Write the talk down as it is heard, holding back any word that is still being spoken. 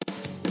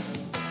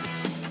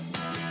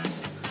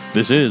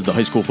This is the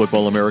High School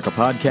Football America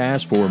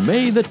podcast for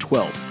May the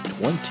 12th,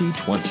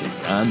 2020.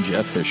 I'm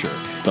Jeff Fisher.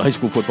 The High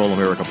School Football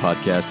America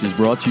podcast is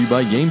brought to you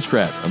by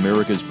GameStrat,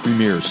 America's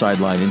premier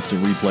sideline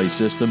instant replay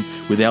system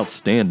with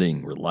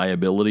outstanding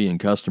reliability and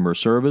customer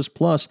service.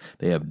 Plus,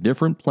 they have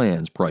different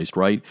plans priced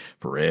right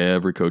for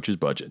every coach's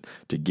budget.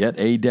 To get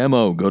a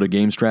demo, go to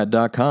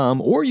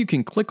GameStrat.com, or you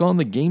can click on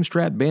the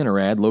GameStrat banner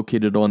ad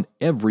located on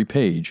every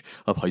page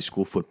of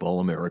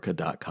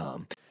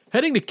HighSchoolFootballAmerica.com.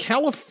 Heading to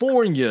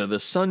California, the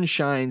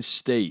Sunshine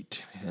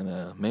State, and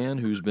a man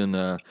who's been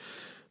a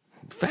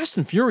fast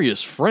and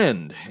furious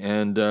friend.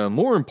 And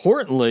more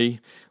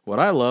importantly, what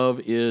I love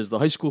is the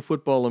High School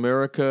Football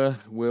America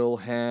will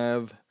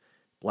have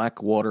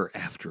black water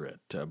after it.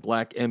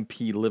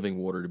 BlackMP Living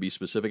Water, to be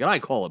specific. And I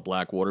call it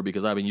black water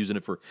because I've been using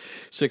it for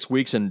 6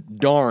 weeks, and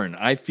darn,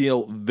 I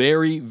feel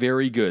very,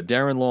 very good.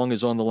 Darren Long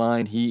is on the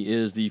line. He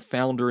is the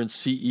founder and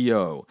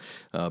CEO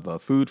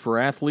of Food for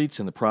Athletes,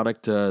 and the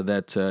product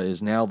that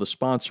is now the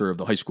sponsor of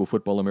the High School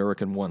Football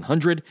American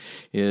 100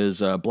 is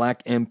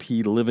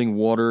BlackMP Living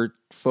Water.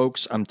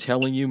 Folks, I'm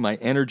telling you, my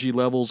energy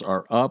levels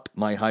are up.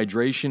 My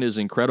hydration is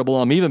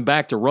incredible. I'm even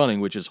back to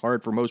running, which is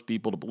hard for most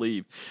people to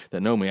believe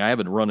that know me. I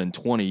haven't run in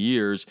 20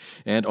 years.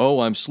 And,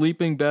 I'm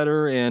sleeping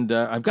better, and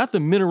I've got the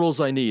minerals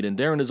I need. And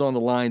Darren is on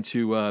the line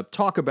to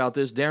talk about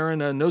this.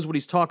 Darren knows what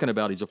he's talking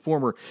about. He's a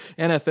former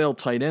NFL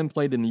tight end,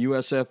 played in the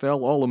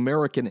USFL,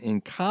 All-American in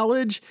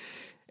college.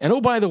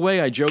 And by the way,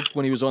 I joked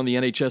when he was on the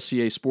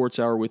NHSCA Sports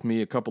Hour with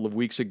me a couple of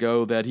weeks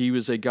ago that he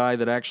was a guy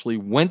that actually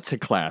went to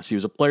class. He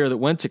was a player that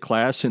went to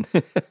class, and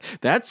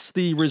that's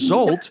the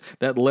result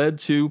that led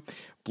to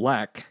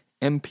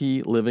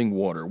BlackMP Living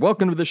Water.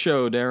 Welcome to the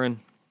show, Darren.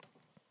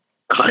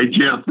 Hi,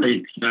 Jeff.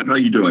 Hey, how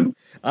you doing?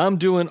 I'm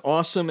doing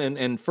awesome,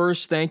 and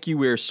first, thank you.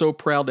 We're so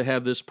proud to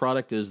have this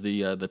product as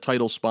the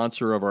title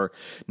sponsor of our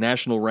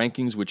national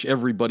rankings, which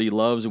everybody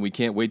loves, and we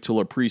can't wait till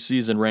our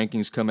preseason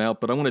rankings come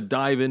out. But I want to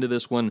dive into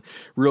this one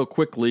real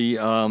quickly.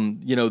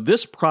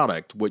 This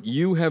product, what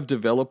you have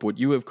developed, what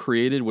you have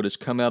created, what has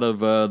come out of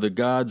the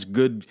God's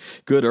good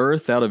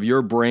earth, out of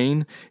your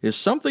brain, is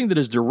something that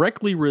is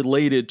directly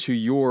related to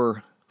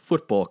your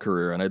football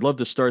career, and I'd love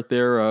to start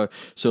there.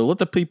 So let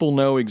the people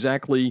know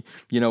exactly,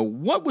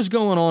 what was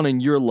going on in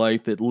your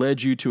life that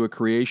led you to a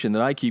creation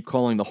that I keep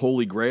calling the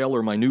Holy Grail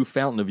or my new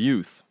fountain of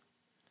youth.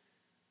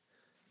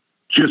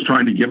 Just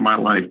trying to get my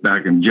life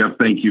back. And Jeff,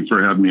 thank you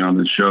for having me on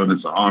this show. And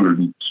it's an honor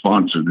to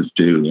sponsor this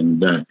too.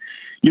 And,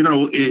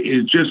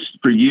 it's just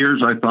for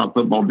years, I thought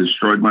football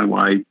destroyed my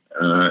life.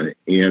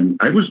 And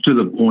I was to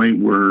the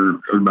point where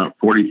about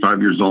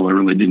 45 years old, I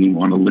really didn't even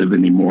want to live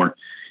anymore.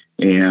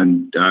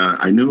 And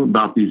I knew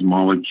about these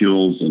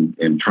molecules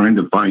and trying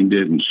to find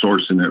it and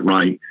sourcing it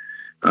right.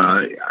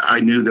 I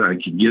knew that I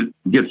could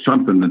get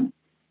something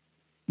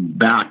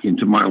back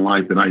into my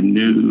life that I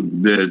knew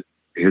that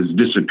has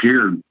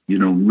disappeared,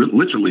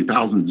 literally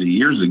thousands of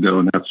years ago,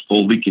 and that's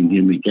fulvic and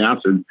humic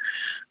acid.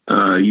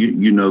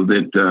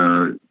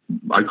 That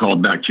I call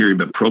it bacteria,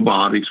 but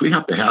probiotics. We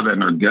have to have that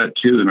in our gut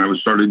too. And I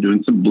started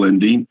doing some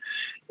blending,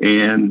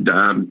 and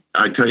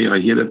I tell you,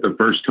 I hit it the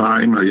first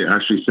time. I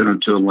actually sent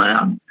it to a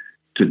lab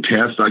to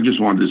test. I just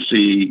wanted to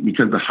see,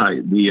 because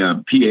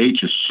the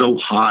pH is so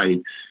high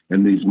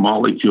in these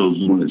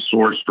molecules when it's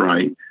sourced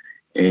right.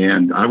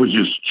 And I was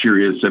just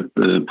curious if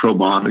the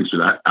probiotics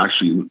would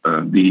actually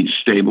be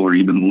stable or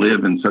even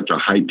live in such a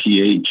high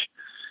pH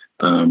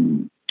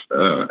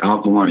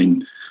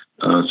alkaline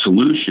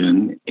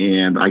solution.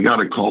 And I got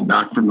a call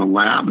back from the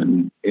lab,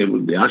 and it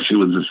was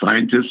a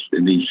scientist,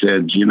 and he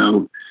said,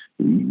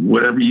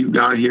 whatever you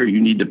got here,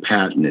 you need to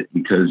patent it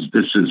because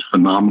this is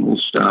phenomenal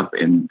stuff.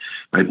 And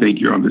I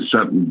think you're onto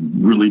something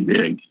really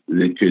big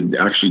that could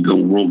actually go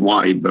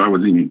worldwide. But I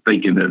wasn't even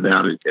thinking of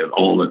that at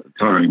all at the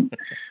time.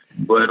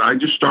 But I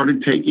just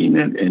started taking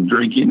it and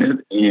drinking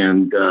it.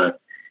 And,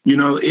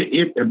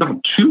 it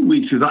about 2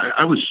 weeks, because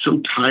I was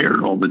so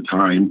tired all the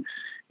time.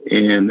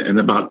 And in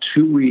about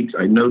 2 weeks,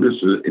 I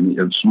noticed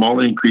a small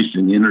increase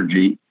in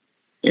energy.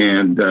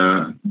 And,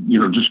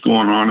 just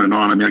going on and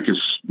on. I mean, I could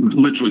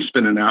literally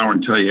spend an hour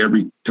and tell you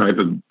every type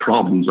of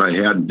problems I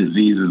had and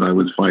diseases I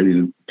was fighting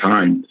at the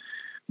time.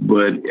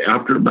 But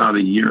after about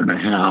a year and a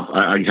half,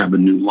 I have a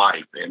new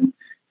life. And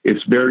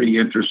it's very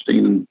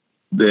interesting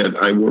that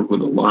I work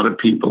with a lot of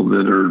people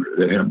that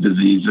have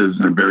diseases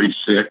and are very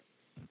sick.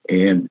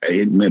 And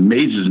it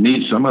amazes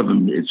me. Some of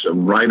them, it's a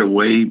right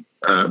away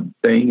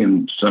thing.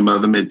 And some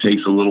of them, it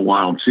takes a little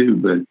while too.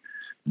 But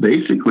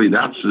basically,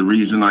 that's the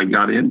reason I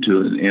got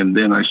into it. And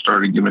then I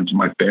started giving it to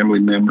my family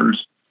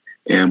members.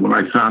 And when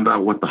I found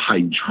out what the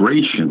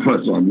hydration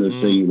was on this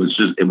thing,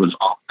 it was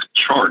off the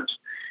charts.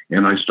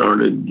 And I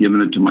started giving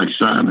it to my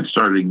son. I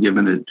started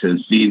giving it to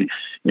Z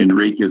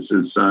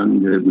Enriquez's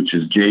son, which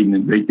is Jaden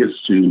Enriquez,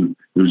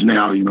 who's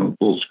now,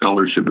 full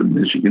scholarship at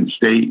Michigan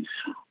State.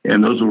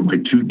 And those were my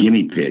two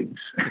guinea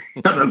pigs.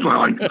 That's what I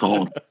like to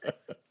call them.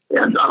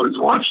 And I was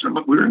watching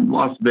them. We were in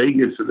Las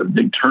Vegas at a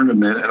big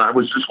tournament, and I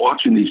was just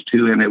watching these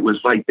two, and it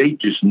was like they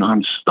just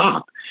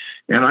nonstop.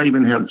 And I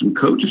even had some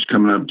coaches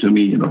coming up to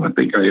me. I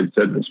think I had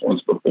said this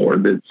once before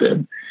that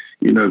said,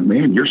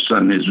 man, your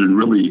son is in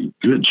really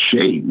good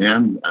shape,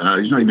 man.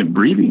 He's not even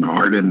breathing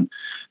hard. And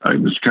I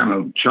was kind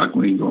of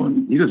chuckling,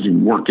 going, he doesn't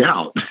even work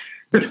out.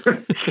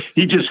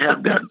 He just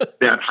had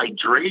that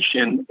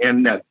hydration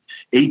and that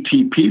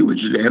ATP, which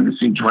is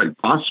adenosine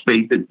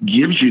triphosphate, that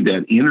gives you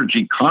that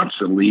energy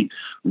constantly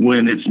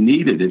when it's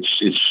needed.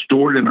 It's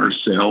stored in our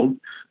cells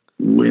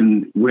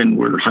when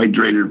we're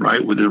hydrated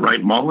right with the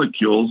right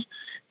molecules.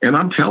 And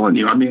I'm telling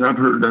you, I mean, I've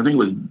heard, I think it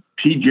was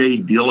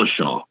TJ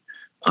Dillashaw.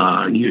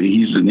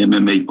 He's an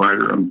MMA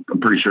fighter. I'm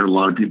pretty sure a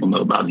lot of people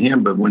know about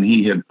him. But when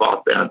he had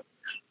fought that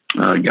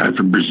guy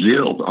from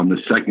Brazil on the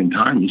second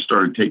time, he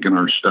started taking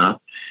our stuff.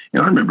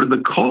 And I remember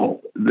the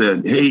call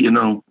that, hey,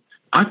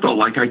 I felt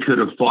like I could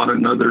have fought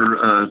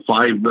another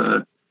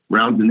 5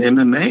 rounds in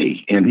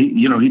MMA. And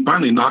he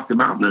finally knocked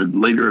him out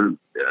in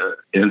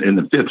in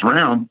the 5th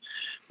round.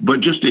 But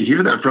just to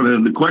hear that from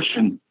him, the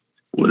question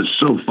was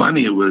so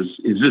funny. It was,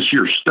 is this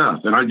your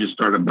stuff? And I just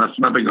started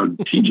busting up and go,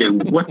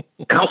 TJ, what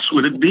else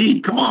would it be?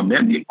 Come on,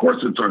 man. Of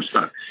course it's our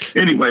stuff.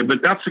 Anyway,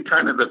 but that's the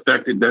kind of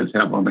effect it does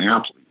have on the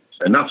athletes.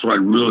 And that's what I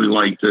really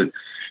like to,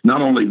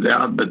 not only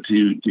that, but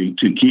to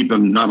keep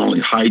them not only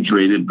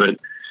hydrated, but,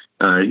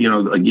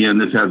 again,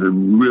 this has a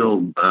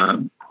real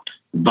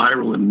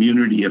viral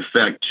immunity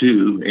effect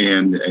too,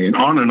 and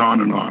on and on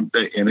and on.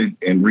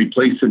 And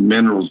replacing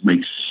minerals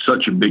makes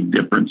such a big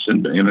difference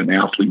in an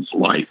athlete's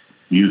life.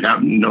 You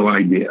have no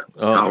idea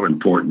how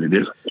important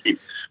it is.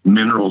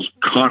 Minerals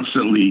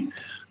constantly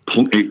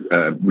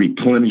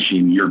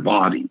replenishing your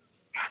body.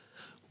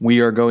 We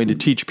are going to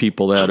teach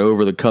people that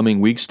over the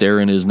coming weeks.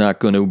 Darren is not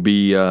going to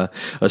be a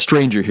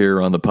stranger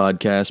here on the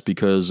podcast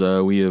because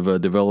we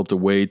have developed a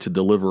way to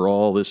deliver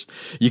all this.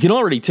 You can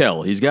already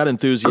tell he's got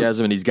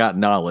enthusiasm and he's got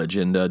knowledge,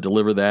 and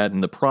deliver that.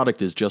 And the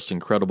product is just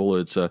incredible.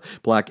 It's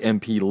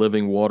BlackMP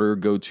Living Water.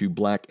 Go to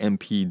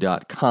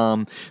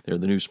blackmp.com. They're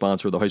the new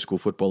sponsor of the High School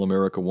Football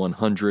America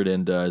 100.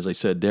 And as I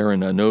said,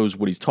 Darren knows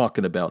what he's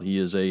talking about. He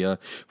is a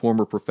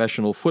former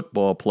professional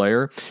football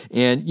player.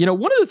 And,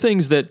 one of the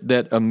things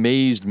that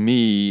amazed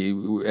me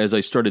as I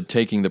started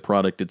taking the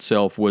product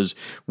itself was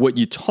what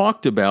you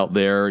talked about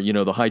there,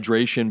 the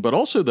hydration, but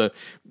also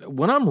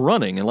when I'm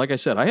running, and like I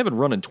said, I haven't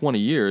run in 20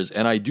 years,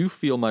 and I do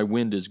feel my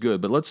wind is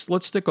good, but let's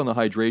stick on the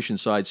hydration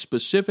side,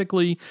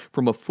 specifically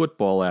from a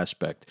football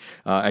aspect.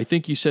 I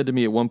think you said to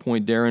me at one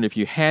point, Darren, if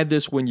you had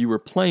this when you were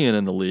playing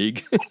in the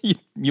league,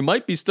 you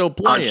might be still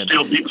playing. I'd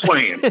still be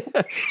playing.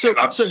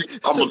 I'm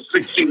almost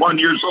 61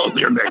 years old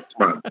here next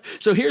month.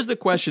 So here's the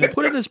question.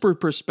 Put it in this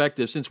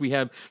perspective, since we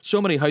have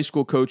so many high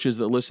school coaches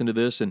that listen to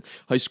this and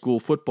high school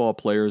football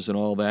players and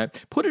all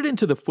that. Put it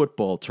into the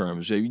football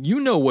terms. You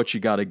know what you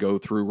got to go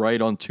through,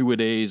 right, on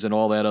two-a-days and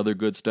all that other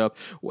good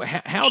stuff.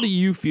 How do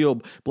you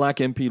feel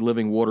BlackMP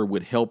Living Water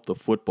would help the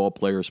football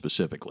player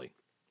specifically?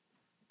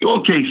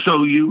 Okay,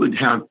 so you would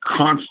have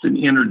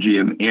constant energy.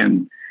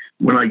 And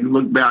when I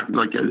look back,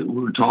 like we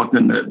were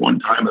talking at one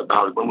time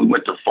about when we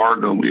went to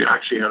Fargo, we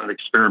actually had an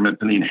experiment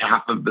putting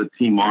half of the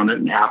team on it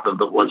and half of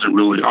it wasn't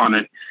really on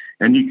it.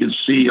 And you could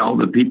see all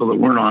the people that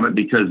weren't on it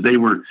because they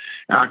were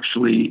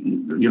actually,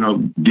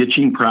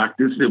 ditching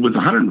practice. It was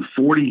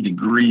 140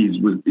 degrees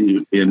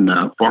in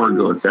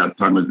Fargo at that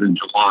time. It was in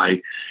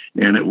July,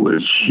 and it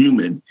was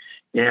humid.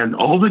 And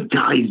all the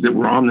guys that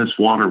were on this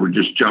water were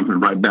just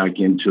jumping right back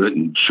into it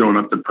and showing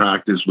up to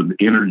practice with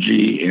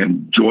energy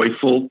and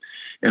joyful.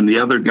 And the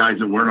other guys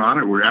that weren't on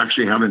it were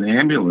actually having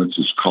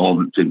ambulances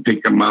called to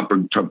pick them up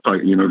and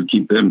to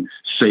keep them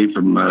safe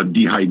from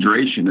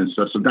dehydration and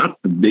stuff. So that's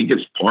the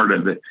biggest part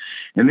of it.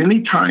 And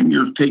anytime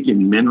you're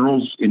taking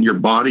minerals in your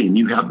body and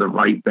you have the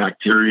right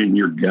bacteria in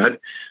your gut,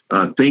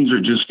 things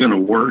are just going to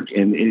work.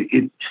 And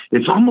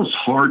it's almost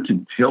hard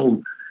to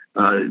tell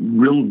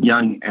real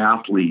young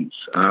athletes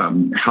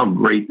how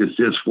great this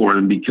is for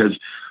them, because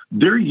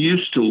they're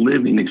used to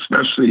living,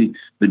 especially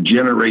the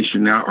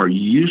generation now, are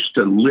used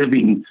to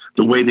living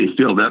the way they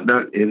feel.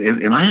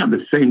 And I have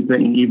the same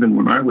thing even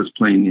when I was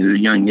playing at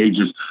young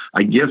ages.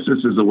 I guess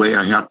this is the way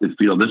I have to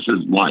feel. This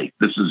is life.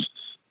 This is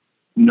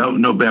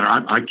no better.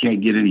 I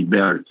can't get any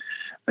better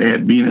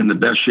at being in the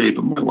best shape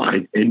of my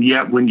life. And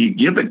yet when you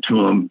give it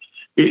to them,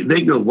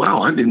 they go,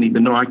 wow, I didn't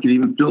even know I could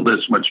even feel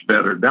this much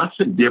better. That's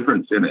the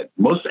difference in it.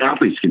 Most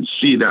athletes can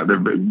see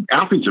that.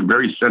 Athletes are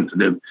very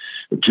sensitive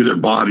to their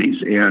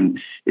bodies, and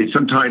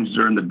sometimes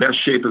they're in the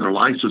best shape of their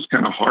life, so it's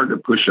kind of hard to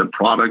push a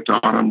product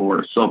on them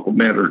or a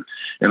supplement.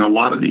 And a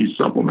lot of these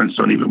supplements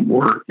don't even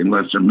work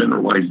unless they're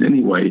mineralized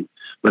anyway.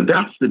 But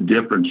that's the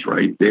difference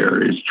right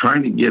there, is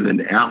trying to get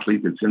an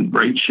athlete that's in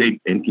great shape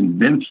and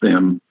convince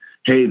them,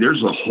 hey,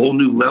 there's a whole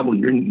new level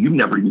you've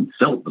never even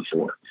felt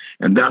before.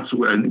 And that's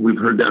when we've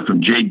heard that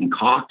from Jaden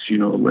Cox,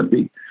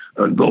 Olympic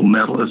gold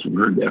medalist. We've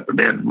heard that from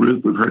Ed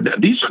Ruth. We've heard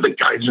that. These are the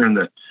guys that are in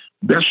the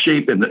best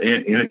shape as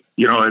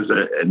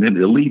an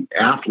elite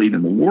athlete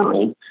in the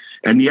world.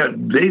 And yet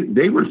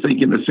they were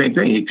thinking the same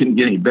thing. It couldn't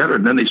get any better.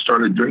 And then they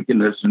started drinking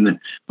this and then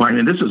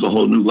finding this is a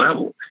whole new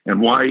level.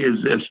 And why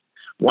is this?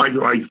 Why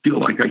do I feel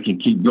like I can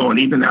keep going?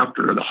 Even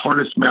after the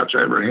hardest match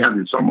I ever had,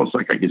 it's almost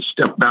like I could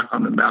step back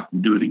on the mat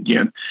and do it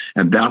again.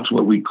 And that's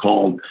what we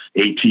call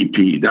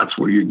ATP. That's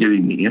where you're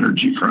getting the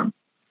energy from.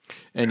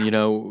 And,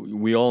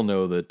 we all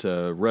know that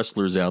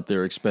wrestlers out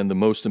there expend the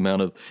most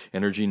amount of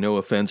energy, no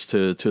offense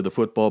to the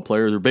football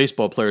players or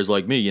baseball players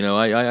like me.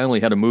 I only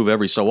had to move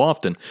every so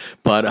often.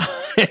 But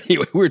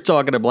anyway, we're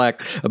talking about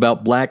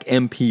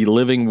BlackMP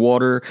Living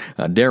Water.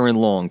 Darren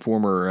Long,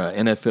 former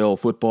NFL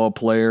football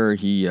player,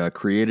 he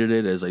created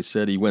it. As I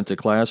said, he went to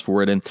class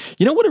for it. And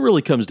you know what it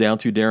really comes down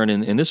to, Darren,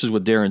 and this is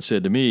what Darren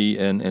said to me,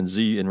 and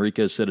Z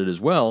Enriquez said it as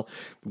well.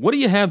 What do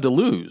you have to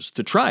lose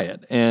to try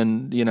it?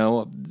 And,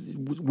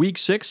 week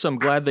 6,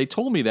 I'm glad they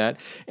told me that.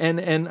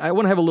 And I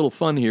want to have a little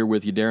fun here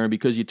with you, Darren,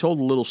 because you told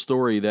a little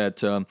story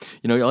that,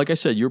 like I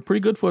said, you're a pretty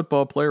good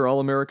football player,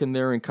 All-American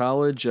there in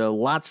college,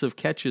 lots of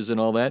catches and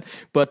all that.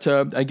 But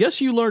I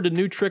guess you learned a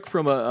new trick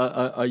from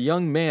a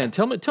young man.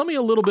 Tell me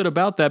a little bit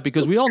about that,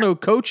 because we all know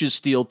coaches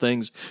steal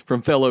things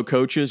from fellow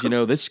coaches,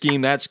 this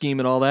scheme, that scheme,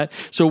 and all that.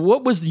 So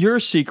what was your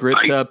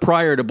secret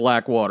prior to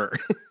Blackwater?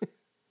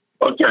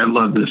 Okay, I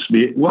love this.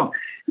 Well,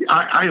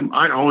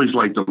 I always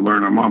like to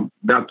learn.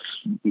 That's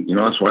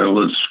why I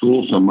love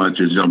school so much,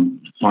 is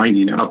I'm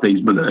finding out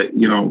things. But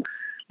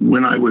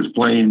when I was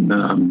playing,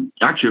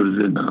 actually I was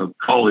in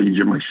college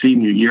in my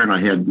senior year, and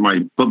I had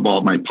my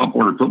Pop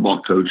Warner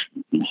football coach.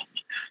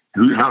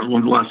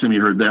 When's the last time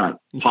you heard that?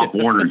 Pop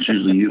Warner is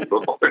usually youth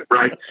football,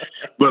 right?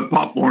 But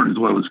Pop Warner is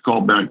what it was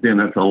called back then.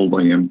 That's how old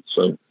I am.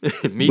 So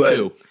Me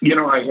too. He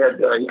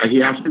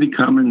asked me to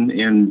come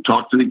and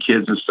talk to the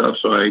kids and stuff,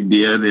 so I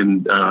did.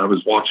 And I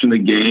was watching the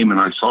game, and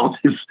I saw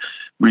this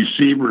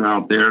receiver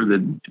out there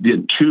that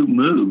did 2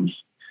 moves.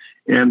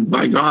 And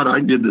by God, I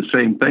did the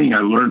same thing. I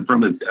learned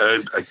from a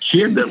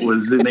kid that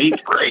was in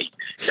 8th grade,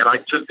 and I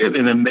took it,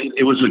 and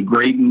it was a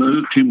great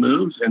move, 2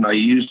 moves, and I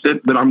used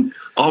it. But I'm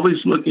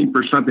always looking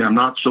for something. I'm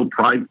not so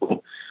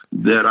prideful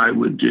that I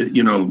would,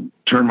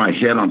 turn my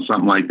head on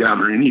something like that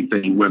or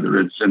anything, whether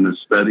it's in the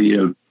study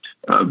of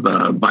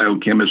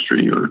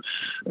biochemistry or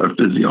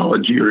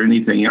physiology or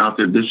anything out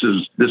there. This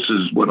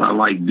is what I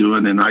like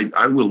doing, and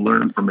I will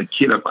learn from a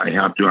kid if I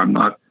have to. I'm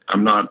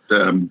not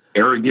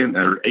arrogant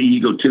or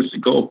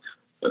egotistical,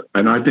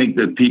 and I think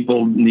that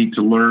people need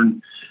to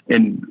learn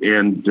and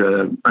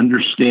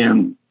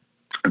understand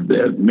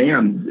that,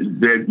 man,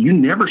 that you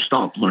never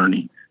stop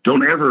learning.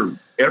 Don't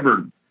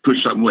ever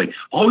push something away.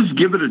 Always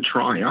give it a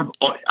try.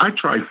 I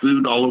try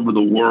food all over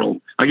the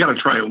world. I got to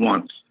try it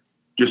once.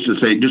 Just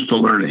to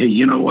learn, hey,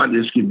 you know what?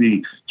 This could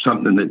be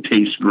something that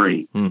tastes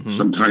great. Mm-hmm.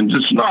 Sometimes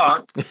it's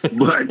not,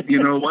 but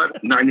you know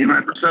what?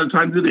 99% of the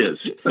times it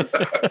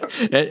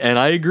is. And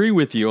I agree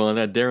with you on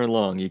that, Darren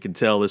Long. You can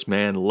tell this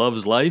man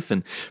loves life,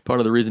 and part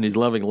of the reason he's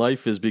loving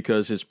life is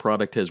because his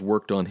product has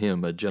worked on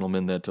him, a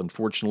gentleman that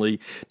unfortunately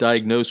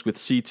diagnosed with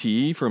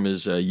CTE from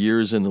his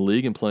years in the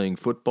league and playing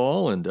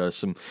football, and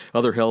some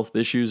other health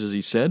issues, as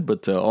he said,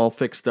 but all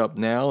fixed up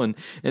now. And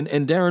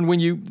Darren,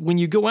 when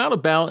you go out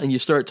about and you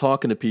start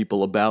talking to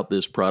people about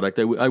this product,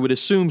 I would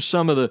assume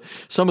some of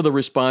the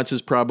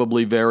responses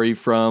probably vary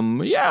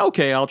from, yeah,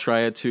 okay, I'll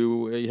try it,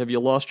 to, have you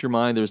lost your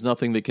mind? There's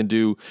nothing that can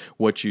do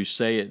what you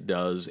say it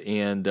does.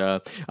 And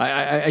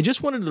I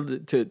just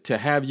wanted to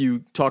have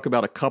you talk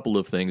about a couple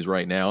of things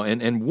right now.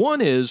 And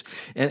one is,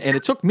 and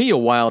it took me a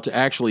while to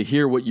actually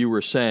hear what you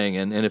were saying.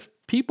 And if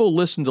people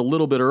listened a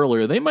little bit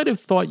earlier, they might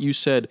have thought you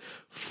said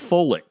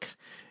folic.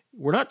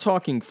 We're not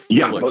talking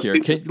folic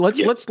here.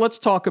 Let's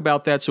talk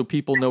about that so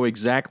people know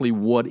exactly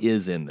what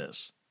is in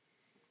this.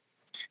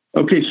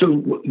 Okay,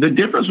 so the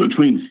difference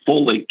between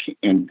folic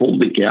and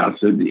folic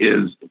acid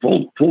is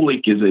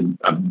folic is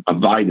a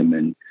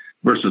vitamin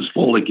versus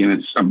folic, and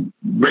it's a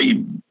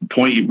great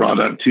point you brought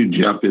up too,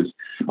 Jeff, is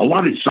a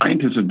lot of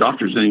scientists and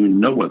doctors don't even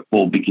know what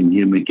fulvic and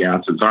humic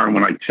acids are. And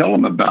when I tell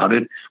them about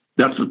it,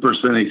 that's the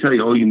first thing they say,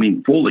 oh, you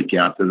mean folic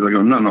acids? I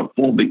go, no,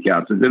 fulvic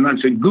acids. And I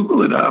say,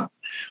 Google it up.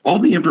 All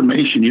the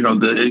information,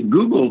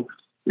 Google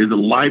is a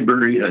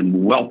library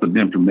and wealth of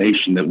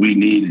information that we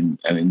need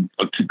and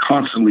to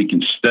constantly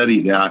can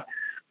study that.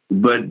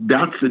 But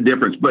that's the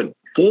difference. But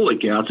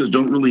folic acids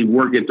don't really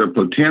work at their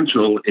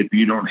potential if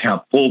you don't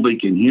have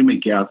fulvic and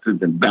humic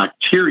acids and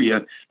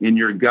bacteria in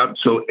your gut.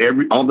 So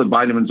all the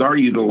vitamins are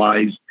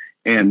utilized,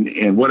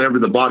 and whatever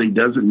the body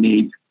doesn't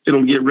need,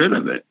 it'll get rid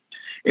of it.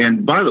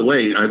 And by the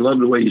way, I love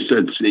the way you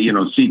said,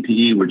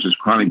 CTE, which is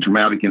chronic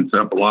traumatic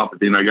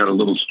encephalopathy. And I got a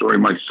little story.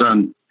 My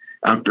son,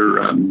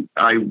 after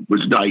I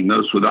was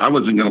diagnosed with it, I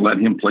wasn't going to let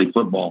him play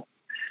football.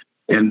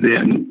 And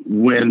then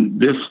when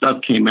this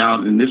stuff came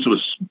out, and this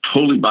was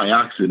totally by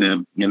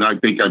accident, and I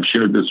think I've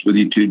shared this with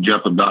you too,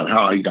 Jeff, about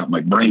how I got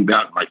my brain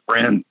back, my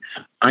friend,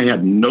 I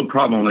had no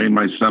problem letting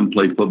my son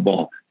play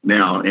football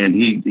now. And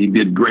he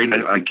did great.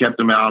 I kept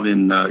him out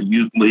in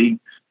youth league.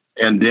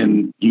 And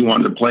then he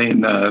wanted to play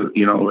in,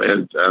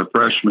 as a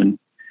freshman.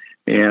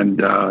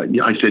 And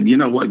I said, you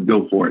know what,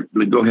 go for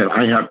it. Go ahead.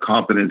 I have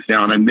confidence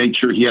now. And I made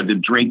sure he had to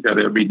drink that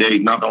every day,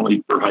 not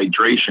only for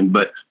hydration,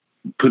 but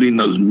putting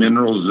those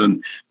minerals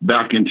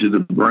back into the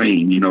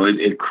brain.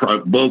 It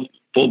both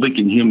fulvic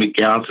and humic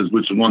acids,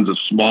 which one's a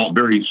small,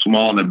 very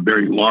small and a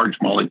very large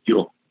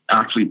molecule,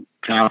 actually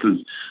passes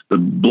the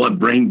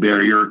blood-brain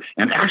barrier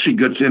and actually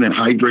gets in and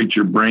hydrates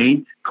your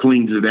brain,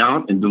 cleans it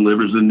out, and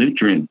delivers the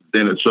nutrients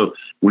in it. So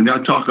when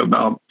I talk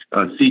about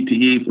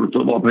CTE for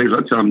football players,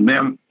 I tell them,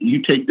 man,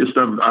 you take this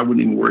stuff, I wouldn't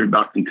even worry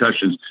about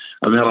concussions.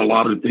 I've had a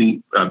lot of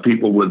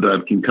people with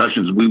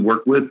concussions we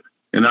work with,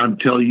 and I'd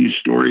tell you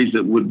stories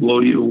that would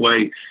blow you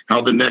away,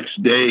 how the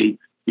next day,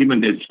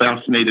 even it's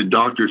fascinated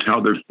doctors,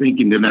 how they're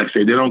thinking the next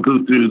day. They don't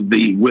go through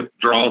the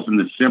withdrawals and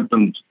the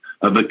symptoms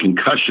of a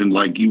concussion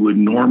like you would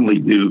normally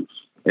do.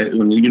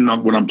 And you know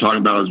what I'm talking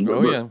about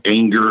is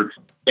anger,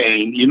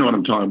 pain, you know what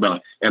I'm talking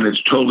about. And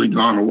it's totally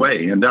gone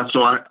away. And that's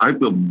why I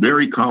feel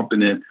very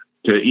confident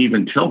to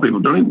even tell people,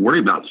 don't even worry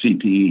about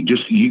CTE.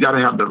 Just, you got to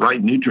have the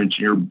right nutrients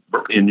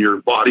in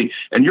your body,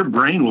 and your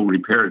brain will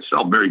repair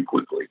itself very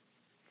quickly.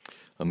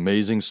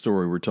 Amazing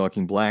story. We're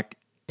talking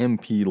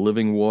BlackMP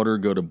Living Water.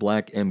 Go to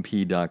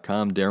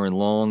blackmp.com. Darren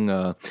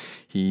Long,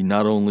 he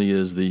not only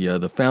is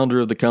the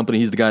founder of the company,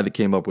 he's the guy that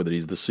came up with it.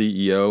 He's the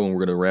CEO, and we're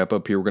going to wrap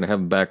up here. We're going to have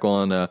him back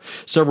on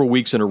several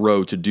weeks in a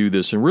row to do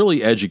this and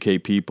really educate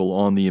people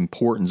on the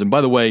importance. And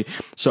by the way,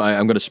 so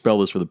I'm going to spell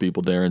this for the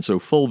people, Darren. So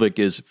fulvic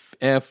is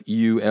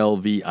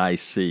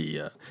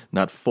Fulvic,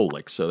 not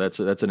folic. So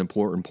that's an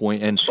important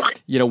point. And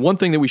you know, one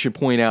thing that we should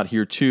point out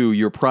here too,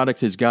 your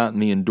product has gotten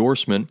the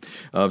endorsement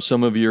of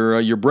some of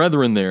your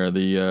brethren there,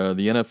 the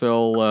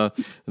NFL,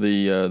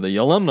 the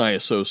Alumni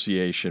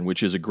Association,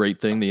 which is a great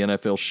thing. The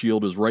NFL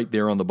Shield is right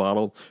there on the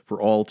bottle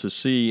for all to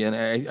see. And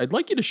I'd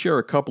like you to share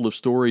a couple of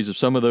stories of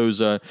some of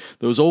those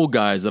old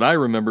guys that I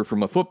remember from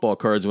my football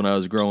cards when I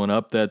was growing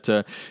up that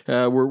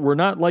were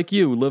not like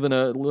you, living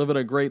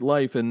a great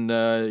life. And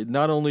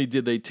not only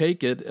did they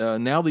take it,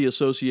 now the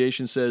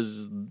association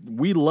says,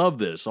 we love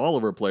this. All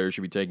of our players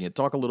should be taking it.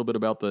 Talk a little bit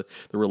about the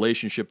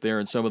relationship there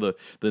and some of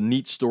the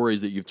neat stories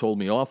that you've told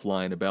me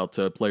offline about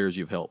players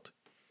you've helped.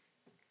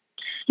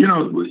 You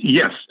know,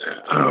 yes,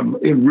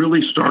 it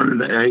really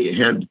started. I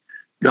had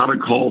got a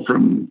call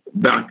from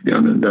back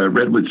down in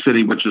Redwood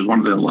City, which is one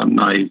of the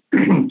alumni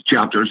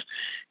chapters.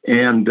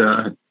 And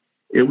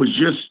it was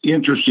just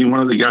interesting.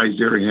 One of the guys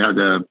there had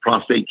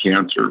prostate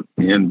cancer.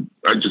 And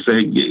I just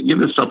say, give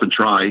this stuff a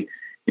try.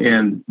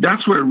 And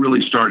that's where it really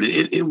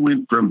started. It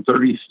went from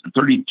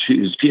 32,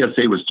 his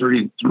PSA was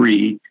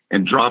 33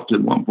 and dropped to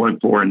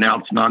 1.4, and now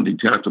it's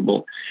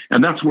non-detectable.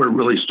 And that's where it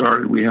really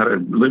started. We had a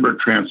liver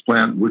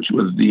transplant, which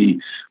was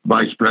the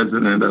vice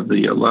president of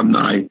the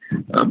alumni,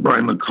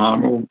 Brian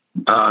McConnell.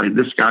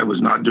 This guy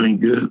was not doing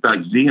good. In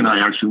fact, Z and I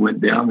actually went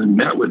down and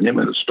met with him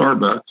at a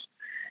Starbucks.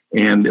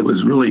 And it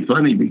was really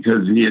funny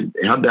because he had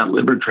that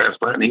liver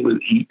transplant,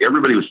 and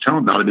everybody was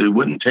telling about it, but he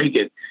wouldn't take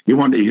it. He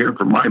wanted to hear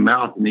from my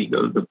mouth, and he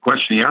goes, the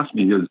question he asked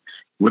me is,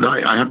 would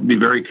I have to be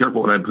very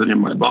careful what I put in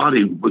my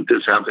body? Would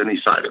this have any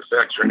side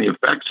effects or any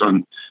effects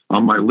on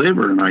my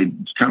liver? And I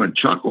kind of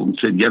chuckled and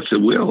said, yes,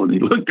 it will. And he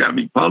looked at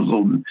me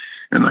puzzled, and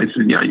I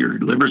said, yeah, your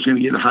liver's going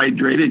to get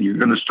hydrated. You're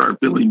going to start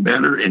feeling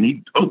better. And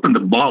he opened the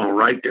bottle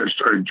right there,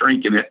 started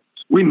drinking it.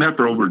 We met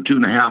for over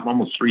 2.5,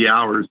 almost 3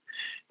 hours.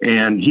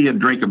 And he had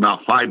drank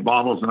about 5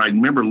 bottles. And I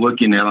remember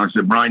looking at him. I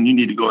said, Brian, you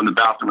need to go in the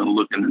bathroom and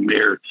look in the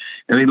mirror.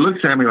 And he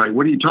looks at me like,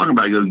 what are you talking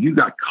about? He goes, you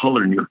got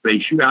color in your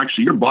face.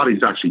 Your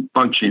body's actually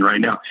functioning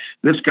right now.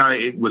 This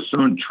guy was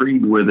so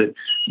intrigued with it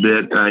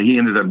that he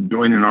ended up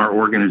joining our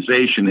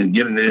organization and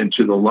getting it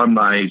into the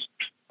alumni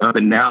up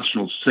in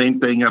national. Same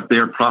thing up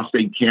there,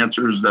 prostate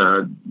cancers,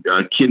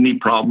 kidney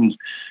problems.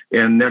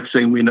 And next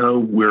thing we know,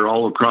 we're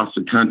all across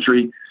the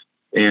country.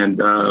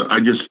 And I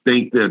just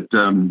think that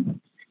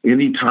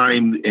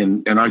anytime,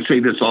 and I say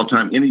this all the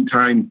time,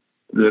 anytime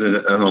that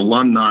an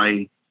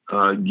alumni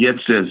gets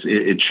this,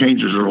 it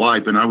changes their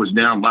life. And I was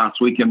down last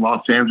week in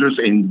Los Angeles,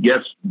 and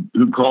guess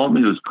who called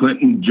me? It was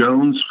Clinton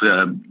Jones,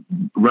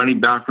 running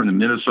back from the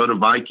Minnesota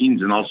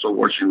Vikings and also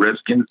Washington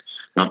Redskins,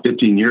 about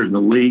 15 years in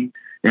the league.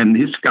 And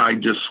this guy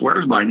just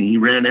swears by me. He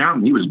ran out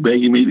and he was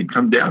begging me to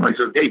come down. I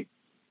said, hey,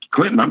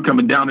 Clinton, I'm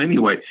coming down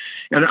anyway.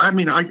 And I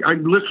mean, I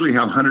literally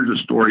have hundreds of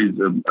stories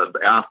of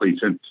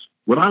athletes. And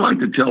what I like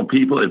to tell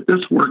people, if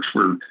this works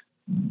for,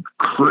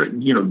 decrepit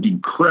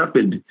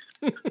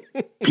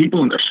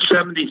people in their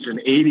 70s and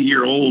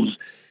 80-year-olds,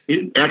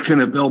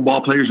 ex-NFL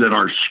ball players that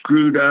are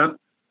screwed up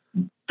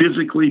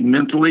physically,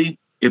 mentally,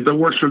 if it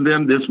works for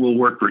them, this will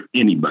work for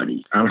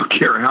anybody. I don't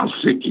care how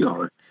sick you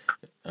are.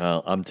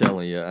 I'm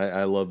telling you,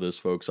 I love this,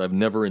 folks. I've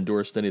never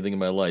endorsed anything in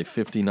my life.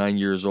 59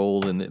 years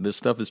old, and this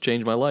stuff has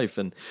changed my life.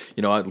 And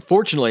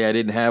fortunately, I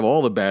didn't have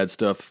all the bad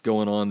stuff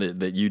going on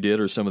that you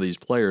did or some of these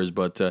players.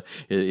 But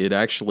it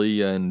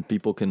actually, and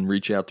people can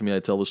reach out to me.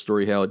 I tell the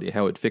story how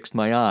it fixed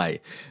my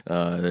eye,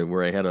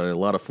 where I had a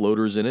lot of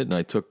floaters in it, and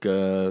I took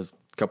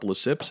couple of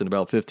sips, and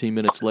about 15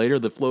 minutes later,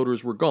 the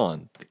floaters were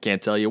gone.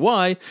 Can't tell you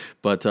why,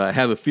 but I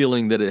have a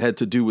feeling that it had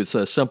to do with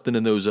something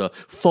in those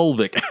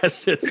fulvic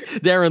acids.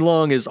 Darren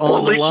Long is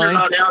on the line. You're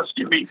not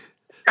asking me.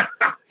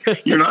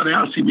 You're not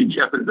asking me,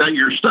 Jeff, is that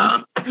your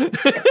stuff?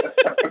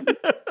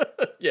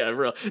 Yeah,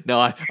 real. No,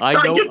 I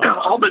know. I get that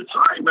all the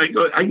time.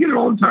 I get it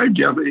all the time,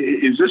 Jeff.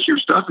 Is this your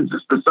stuff? Is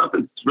this the stuff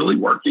that's really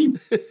working?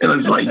 And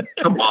it's like,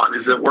 come on,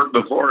 has it worked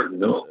before?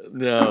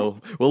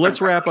 No. Well,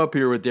 let's wrap up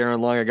here with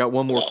Darren Long. I got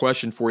one more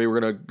question for you. We're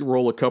going to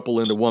roll a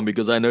couple into one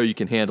because I know you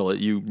can handle it.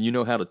 You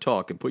know how to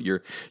talk and put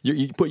your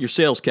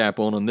sales cap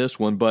on this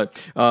one. But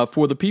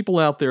for the people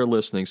out there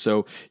listening,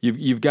 so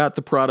you've got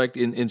the product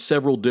in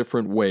several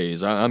different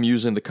ways. I'm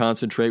using the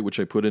concentrate, which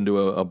I put into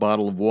a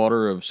bottle of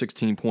water of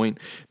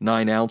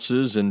 16.9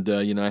 ounces. And,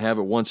 I have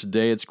it once a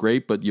day. It's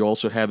great, but you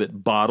also have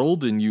it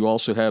bottled and you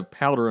also have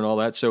powder and all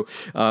that. So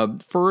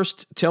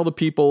first, tell the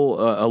people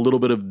a little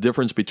bit of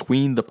difference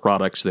between the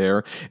products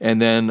there,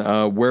 and then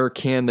where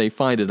can they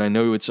find it? I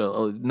know it's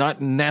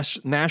not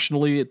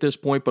nationally at this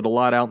point, but a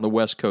lot out in the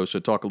West Coast. So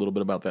talk a little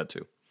bit about that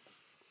too.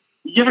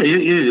 Yeah,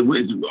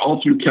 it's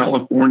all through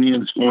California.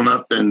 It's going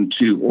up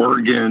into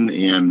Oregon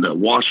and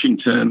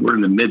Washington. We're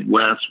in the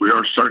Midwest. We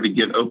are starting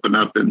to get open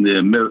up in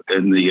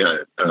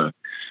the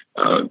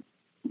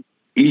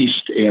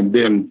East. And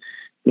then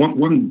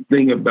one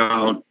thing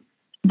about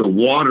the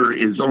water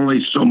is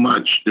only so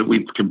much that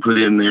we can put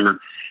in there.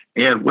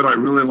 And what I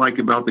really like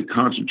about the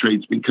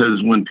concentrates,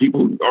 because when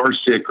people are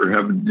sick or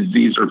have a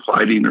disease or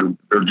fighting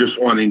or just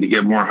wanting to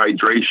get more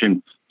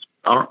hydration,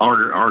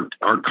 our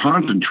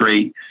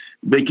concentrate,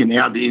 they can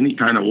add to any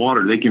kind of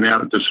water. They can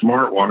add it to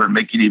smart water and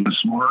make it even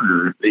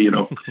smarter.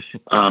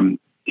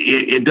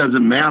 It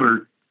doesn't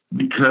matter,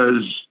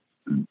 because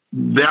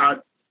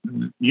that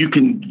you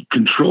can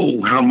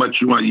control how much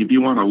you want. If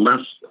you want a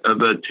less of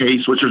a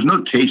taste, which there's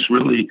no taste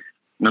really,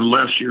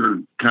 unless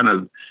you're kind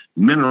of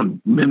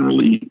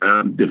minerally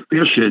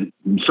deficient.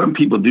 Some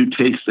people do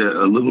taste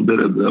a little bit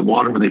of the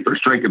water when they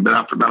first drink it, but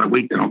after about a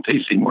week, they don't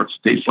taste anymore. It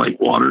tastes like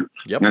water,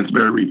 Yep. And it's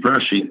very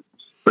refreshing.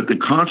 But the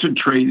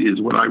concentrate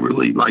is what I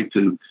really like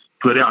to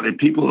put out. If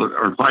people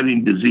are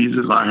fighting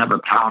diseases, I have a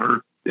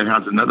powder that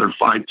has another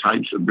 5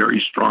 types of very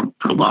strong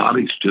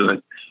probiotics to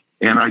it.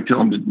 And I tell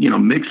them to,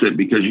 mix it,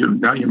 because you're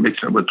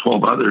mixing it with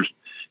 12 others.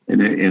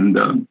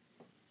 And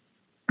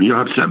you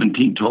have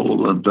 17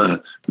 total of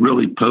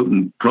really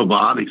potent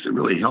probiotics that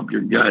really help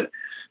your gut.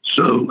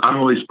 So I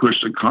always push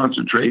the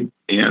concentrate,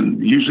 and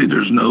usually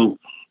there's a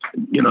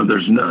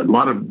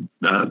lot of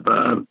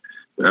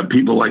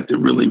people like to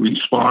really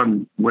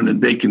respond when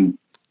they can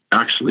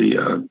actually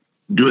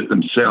do it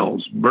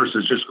themselves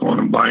versus just going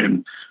and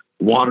buying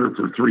water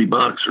for $3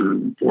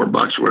 or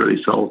 $4, where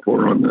they sell it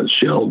for on the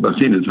shelf. I've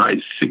seen it as high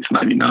as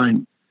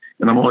 $6.99.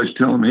 And I'm always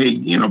telling them, hey,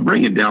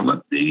 bring it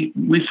down.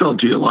 We sell it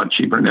to you a lot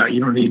cheaper now. You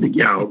don't need the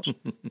gouge.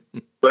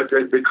 But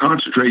the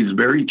concentrate is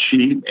very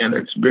cheap, and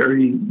it's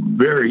very,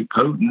 very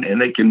potent,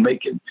 and they can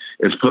make it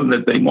as potent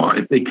as they want.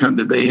 If they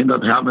end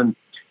up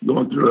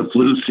going through a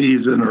flu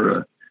season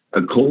or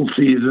a cold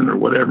season or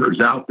whatever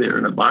is out there,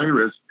 and a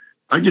virus,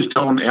 I just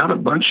tell them, add a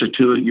bunch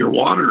to your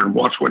water and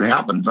watch what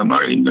happens. I'm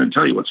not even going to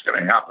tell you what's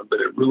going to happen, but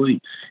it really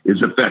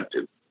is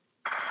effective.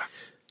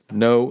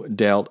 No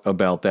doubt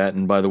about that.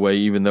 And by the way,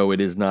 even though it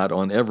is not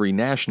on every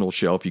national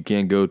shelf, you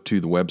can go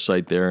to the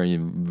website there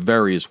and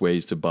various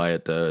ways to buy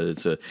it.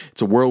 It's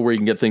a world where you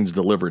can get things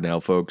delivered now,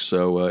 folks.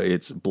 So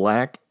it's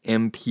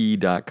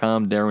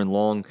blackmp.com. Darren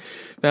Long,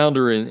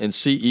 founder and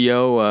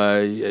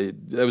CEO.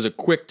 That was a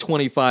quick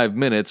 25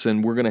 minutes,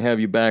 and we're going to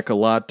have you back a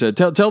lot.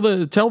 Tell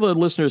the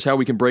listeners how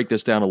we can break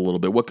this down a little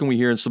bit. What can we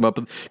hear in some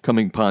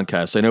upcoming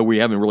podcasts? I know we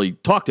haven't really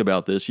talked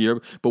about this year,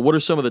 but what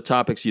are some of the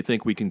topics you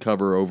think we can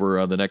cover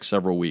over the next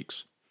several weeks?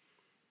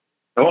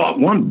 Well,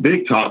 one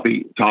big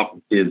topic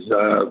is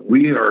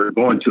we are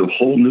going to a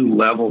whole new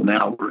level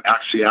now. We're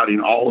actually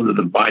adding all of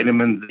the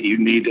vitamins that you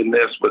need in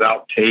this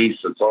without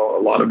taste. A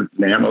lot of it's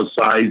nano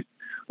size,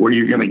 where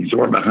you're going to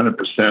absorb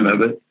 100%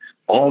 of it.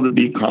 All the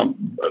B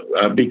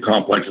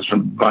complexes,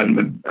 from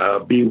vitamin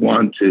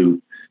B1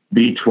 to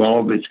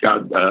B12.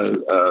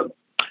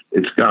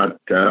 It's got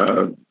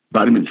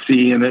vitamin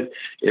C in it.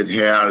 It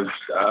has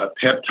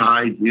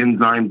peptides,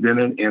 enzymes in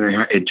it,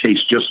 and it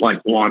tastes just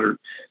like water.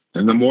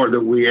 And the more that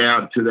we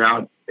add to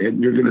that,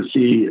 and you're going to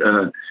see,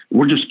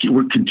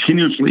 we're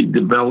continuously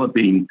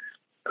developing,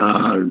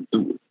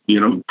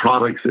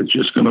 products that's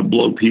just going to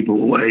blow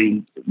people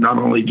away. Not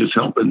only just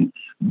helping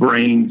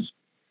brains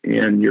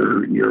and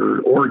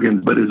your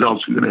organs, but it's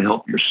also going to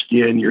help your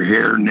skin, your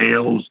hair,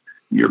 nails,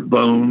 your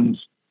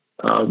bones.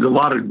 There's a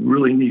lot of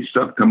really neat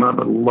stuff come up.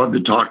 I'd love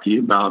to talk to you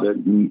about it.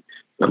 And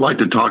I'd like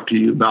to talk to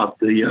you about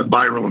the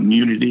viral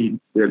immunity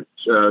that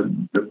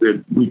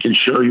we can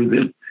show you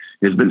that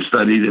has been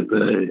studied at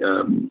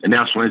the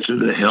National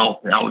Institute of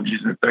Health,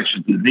 Allergies and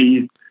Infectious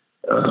Disease,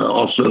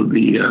 also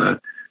the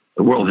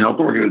World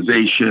Health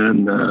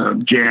Organization,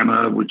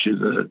 JAMA, which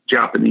is a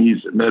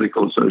Japanese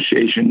medical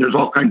association. There's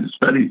all kinds of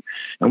studies.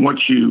 And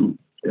once you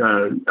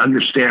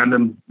understand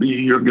them,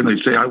 you're going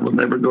to say, I will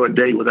never go a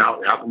day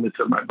without having this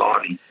in my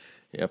body.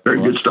 Yep.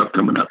 Very good stuff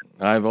coming up.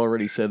 I've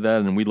already said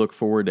that, and we look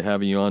forward to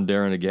having you on,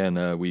 Darren,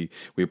 again. We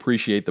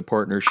appreciate the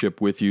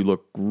partnership with you.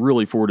 Look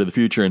really forward to the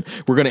future. And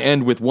we're going to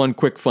end with one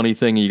quick funny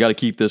thing, and you got to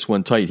keep this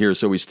one tight here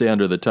so we stay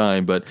under the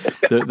time. But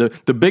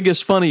the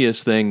biggest,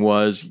 funniest thing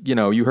was,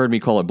 you heard me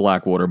call it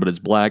Blackwater, but it's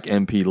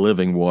BlackMP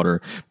Living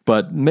Water.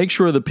 But make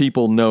sure that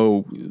people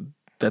know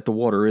that the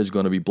water is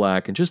going to be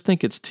black, and just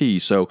think it's tea.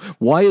 So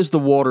why is the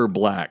water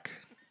black?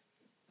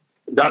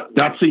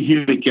 That's the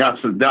humic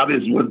acid. That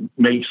is what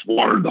makes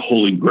water the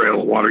holy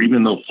grail of water.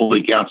 Even though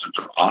folic acids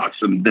are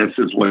awesome, this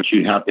is what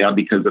you have to have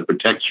because it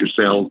protects your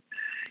cells.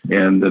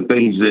 And the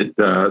things that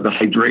the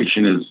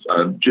hydration is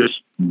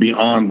just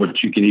beyond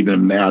what you can even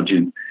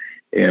imagine.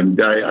 And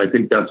I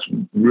think that's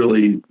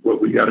really what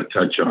we got to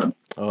touch on.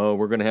 Oh,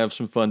 we're going to have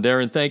some fun.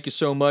 Darren, thank you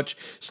so much.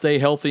 Stay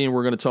healthy, and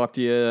we're going to talk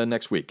to you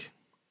next week.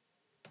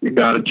 You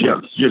got it,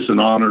 Jeff. It's just an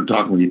honor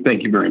talking with you.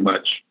 Thank you very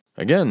much.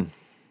 Again,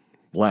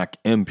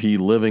 BlackMP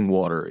Living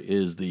Water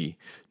is the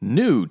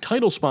new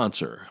title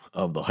sponsor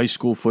of the High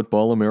School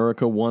Football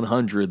America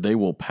 100. They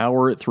will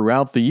power it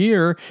throughout the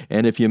year,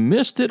 and if you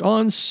missed it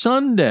on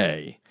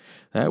Sunday,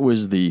 that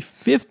was the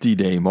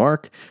 50-day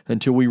mark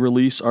until we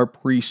release our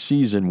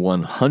preseason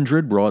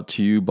 100, brought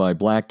to you by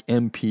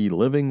BlackMP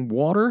Living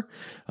Water.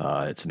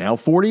 It's now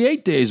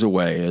 48 days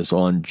away, as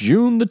on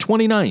June the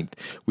 29th,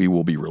 we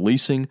will be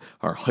releasing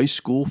our High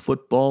School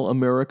Football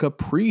America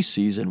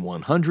preseason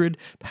 100,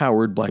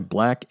 powered by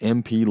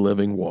BlackMP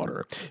Living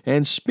Water.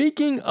 And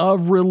speaking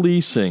of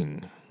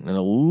releasing, in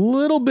a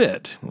little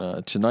bit,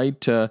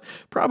 tonight,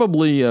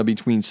 probably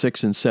between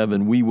 6 and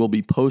 7, we will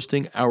be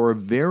posting our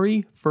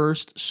very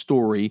first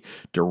story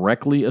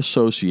directly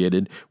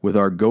associated with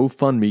our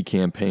GoFundMe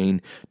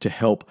campaign to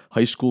help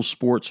high school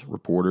sports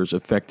reporters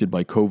affected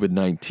by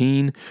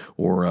COVID-19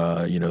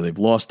 or, they've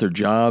lost their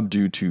job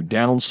due to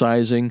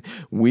downsizing.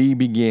 We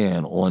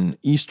began on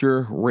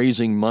Easter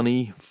raising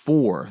money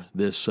for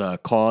this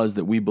cause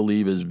that we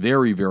believe is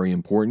very, very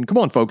important. Come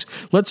on, folks,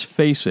 let's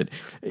face it.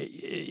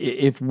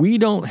 If we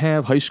don't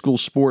have high school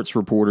sports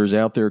reporters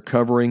out there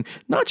covering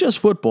not just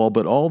football,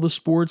 but all the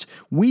sports,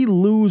 we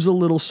lose a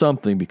little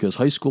something because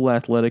high school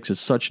athletics is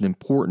such an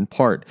important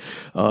part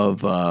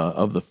of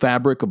the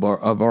fabric of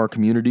our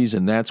communities,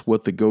 and that's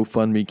what the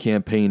GoFundMe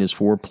campaign is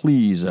for.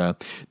 Please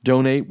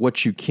donate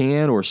what you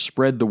can or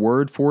spread the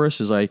word for us.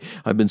 As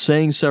I've been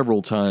saying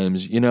several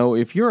times,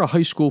 if you're a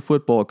high school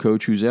football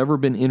coach who's ever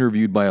been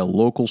interviewed by a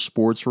local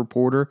sports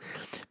reporter,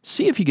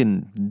 see if you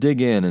can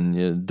dig in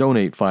and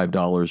donate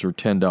 $5 or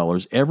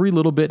 $10. Every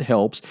little bit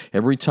helps.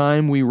 Every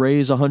time we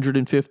raise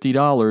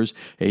 $150,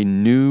 a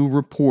new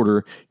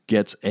reporter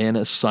gets an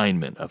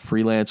assignment, a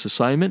freelance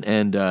assignment.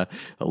 And a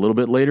little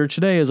bit later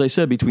today, as I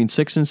said, between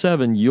 6 and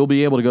 7, you'll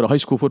be able to go to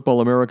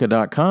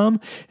highschoolfootballamerica.com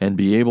and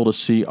be able to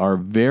see our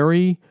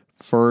very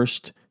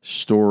first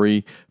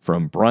story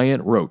from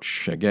Bryant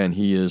Roach. Again,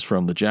 he is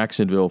from the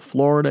Jacksonville,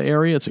 Florida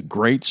area. It's a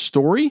great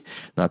story.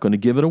 Not going to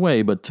give it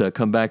away, but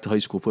come back to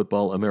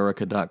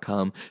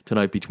highschoolfootballamerica.com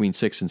tonight between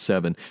 6 and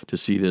 7 to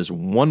see this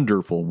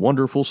wonderful,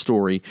 wonderful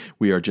story.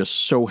 We are just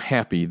so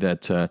happy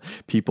that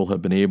people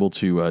have been able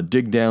to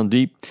dig down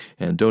deep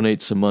and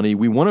donate some money.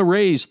 We want to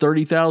raise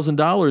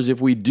 $30,000.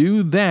 If we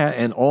do that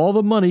and all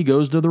the money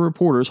goes to the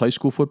reporters, High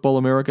School Football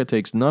America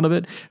takes none of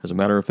it. As a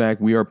matter of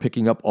fact, we are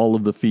picking up all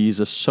of the fees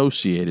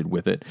associated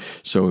with it.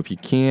 So if you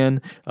can,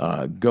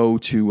 go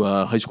to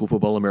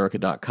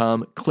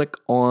highschoolfootballamerica.com, click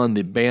on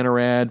the banner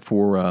ad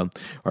for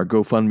our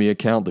GoFundMe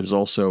account. There's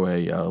also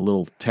a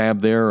little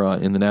tab there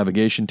in the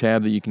navigation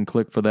tab that you can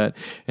click for that.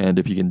 And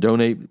if you can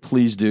donate,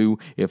 please do.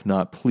 If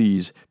not,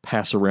 please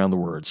pass around the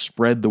word.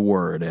 Spread the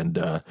word. And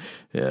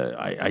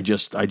I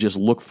just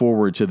look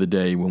forward to the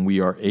day when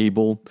we are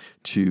able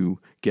to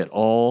get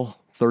all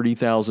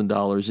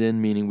 $30,000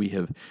 in, meaning we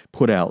have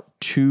put out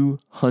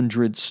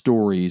 200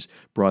 stories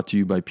brought to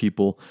you by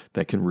people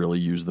that can really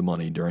use the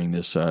money during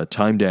this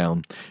time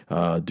down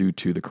due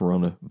to the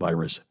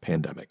coronavirus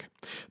pandemic.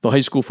 The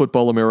High School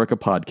Football America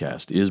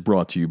podcast is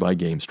brought to you by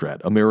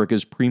GameStrat,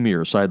 America's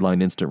premier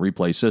sideline instant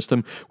replay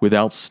system with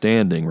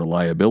outstanding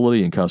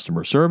reliability and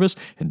customer service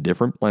and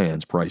different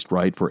plans priced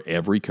right for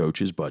every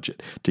coach's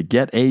budget. To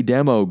get a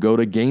demo, go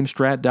to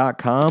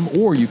GameStrat.com,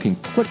 or you can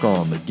click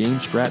on the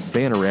GameStrat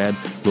banner ad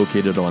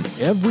located on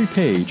every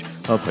page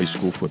of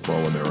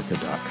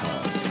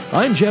highschoolfootballamerica.com.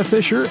 I'm Jeff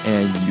Fisher,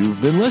 and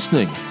you've been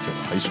listening to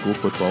the High School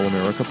Football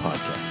America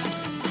podcast.